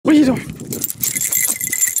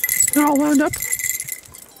They're all wound up.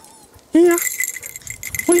 Yeah.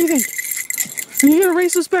 What do you think? Are you gonna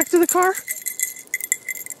race us back to the car?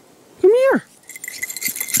 Come here.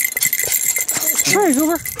 Alright,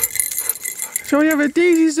 over. So we have a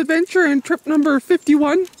Daisy's Adventure and trip number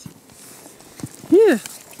 51. Yeah.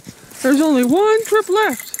 There's only one trip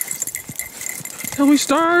left till we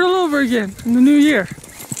start all over again in the new year.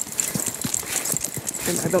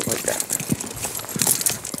 And I don't like that.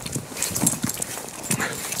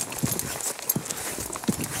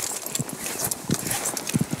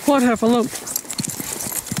 What half a lump?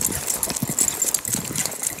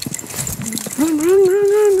 Run, run, run,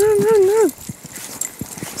 run, run, run, run.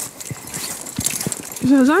 She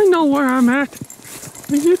says, I know where I'm at.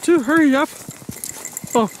 You two hurry up.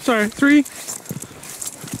 Oh, sorry, 3.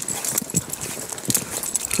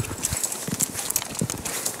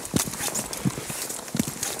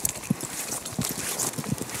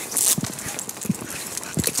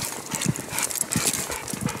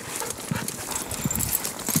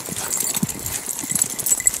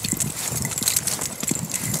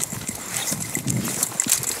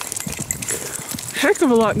 Heck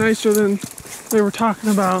of a lot nicer than they were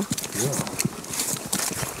talking about. Yeah.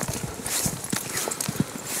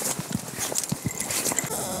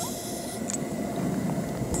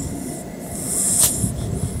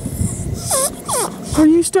 Are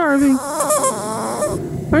you starving?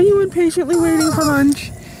 Are you impatiently waiting for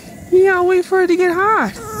lunch? Yeah, I'll wait for it to get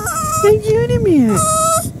hot. Thank you in a minute.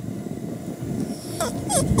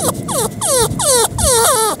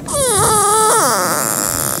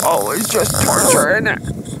 Oh, it's just torture, isn't it?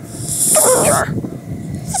 Torture.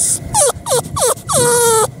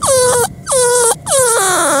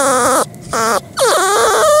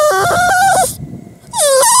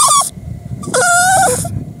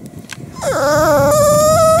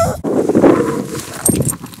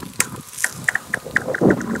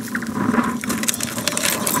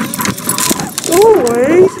 Oh,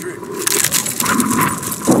 wait.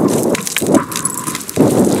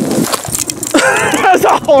 That's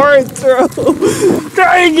a horrid throw.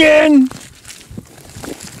 Try again.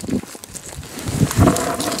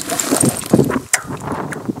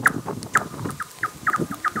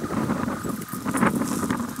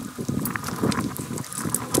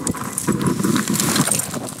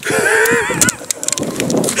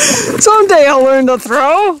 Someday I'll learn to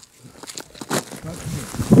throw.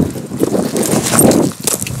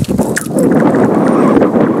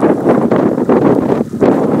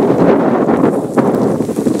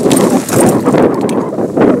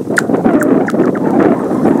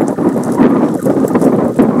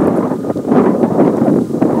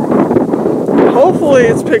 Hopefully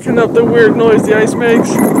it's picking up the weird noise the ice makes.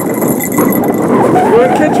 You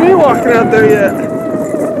wouldn't catch me walking out there yet.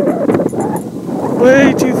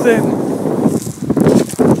 Way too thin.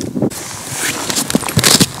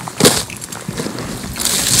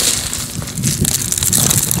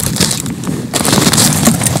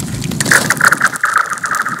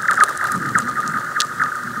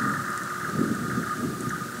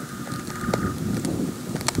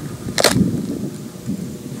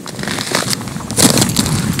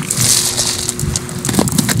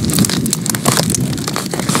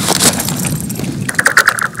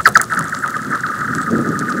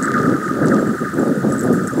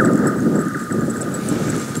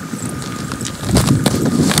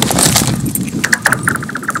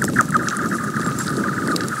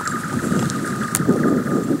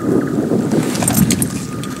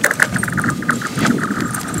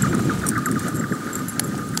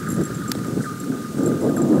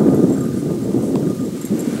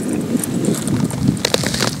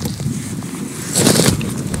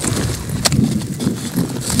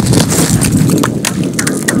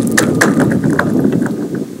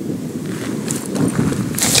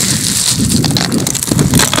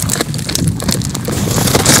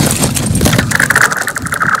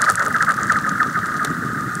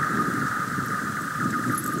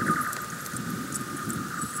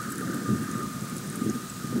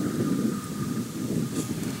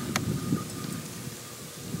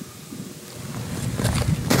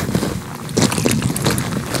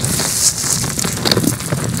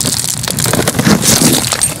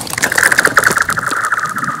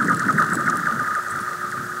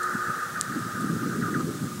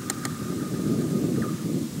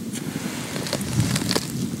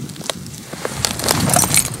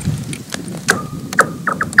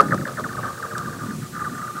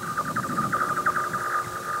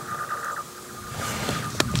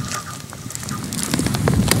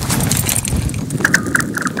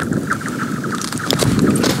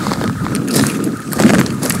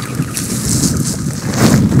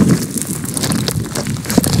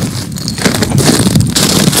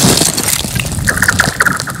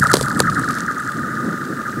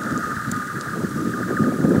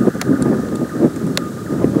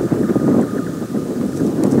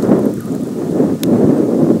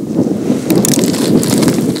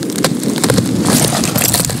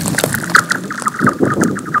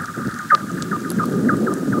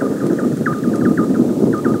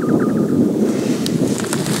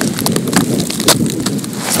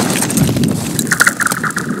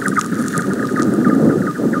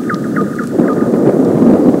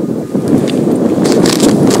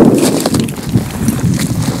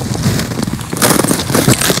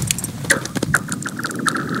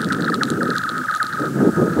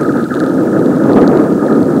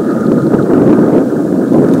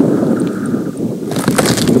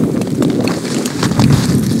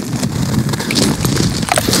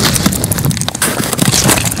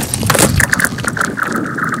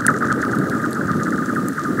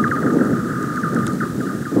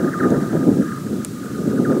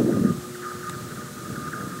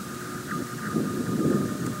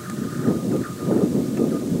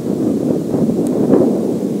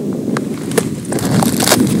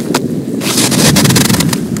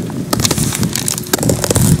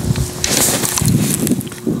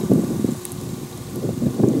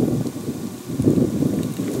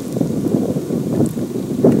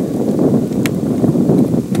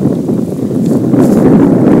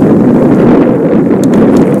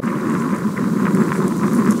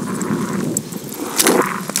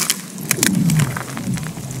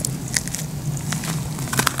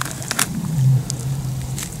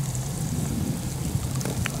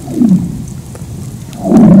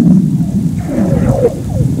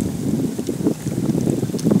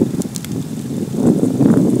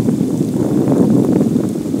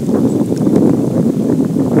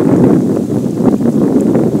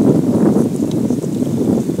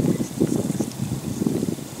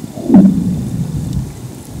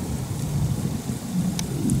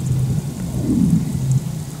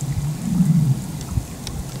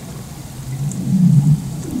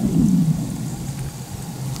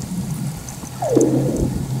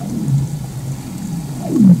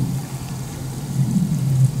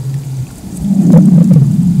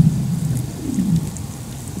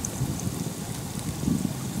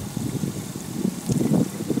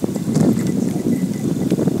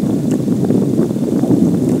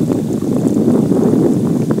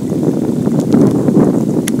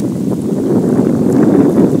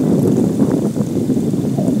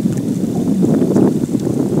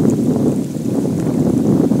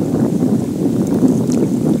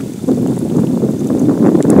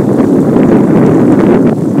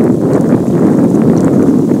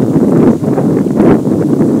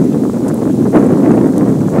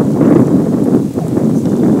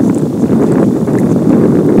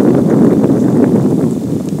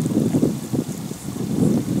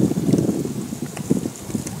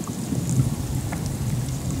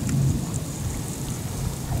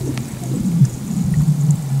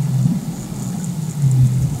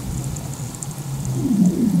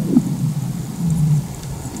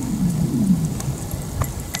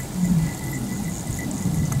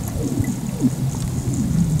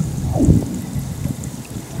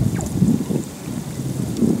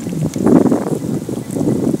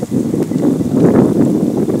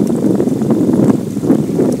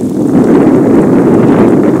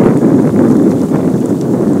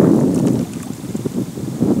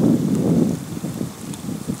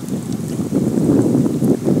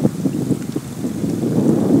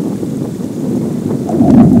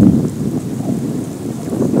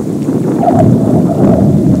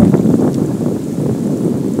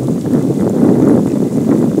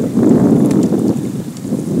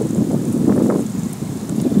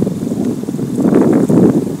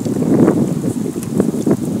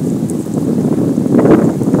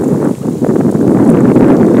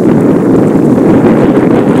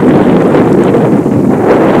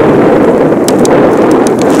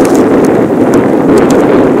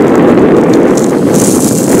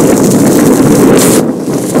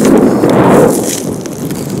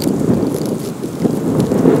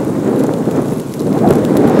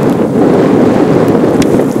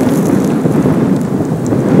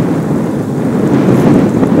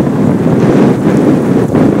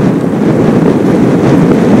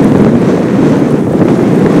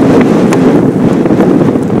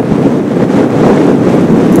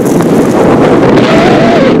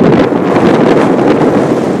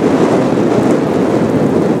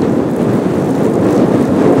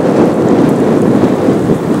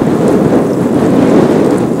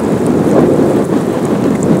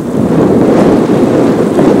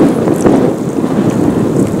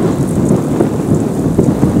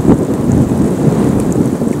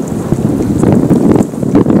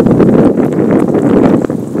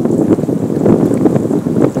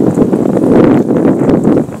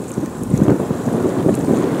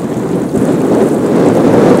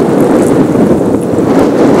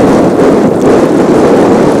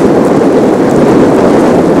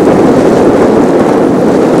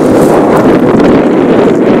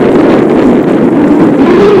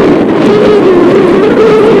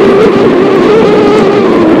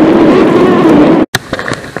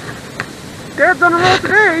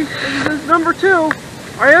 number 2.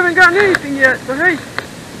 I haven't gotten anything yet, but hey,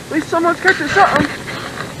 at least someone's catching something.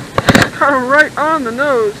 Kind of right on the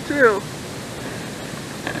nose, too.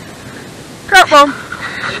 Got one.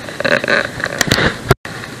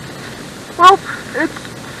 Well, it's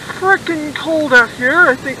freaking cold out here.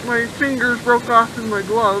 I think my fingers broke off in my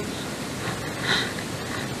gloves.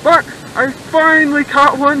 But I finally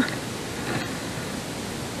caught one.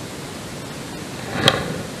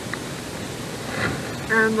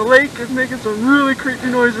 And the lake is making some really creepy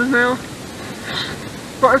noises now.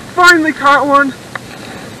 But I finally caught one.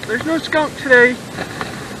 There's no skunk today.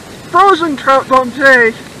 Frozen trout bomb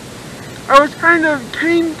today. I was kind of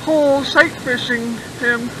cane pole sight fishing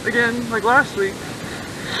him again like last week.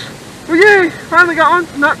 But yay, finally got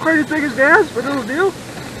one. Not quite as big as Dad's, but it'll do.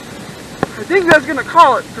 I think that's gonna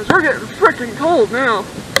call it, because we're getting freaking cold now.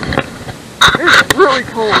 It's really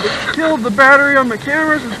cold. It killed the battery on my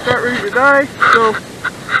cameras and start ready to die. So,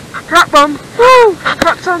 trout bomb. Woo!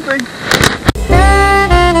 Caught something.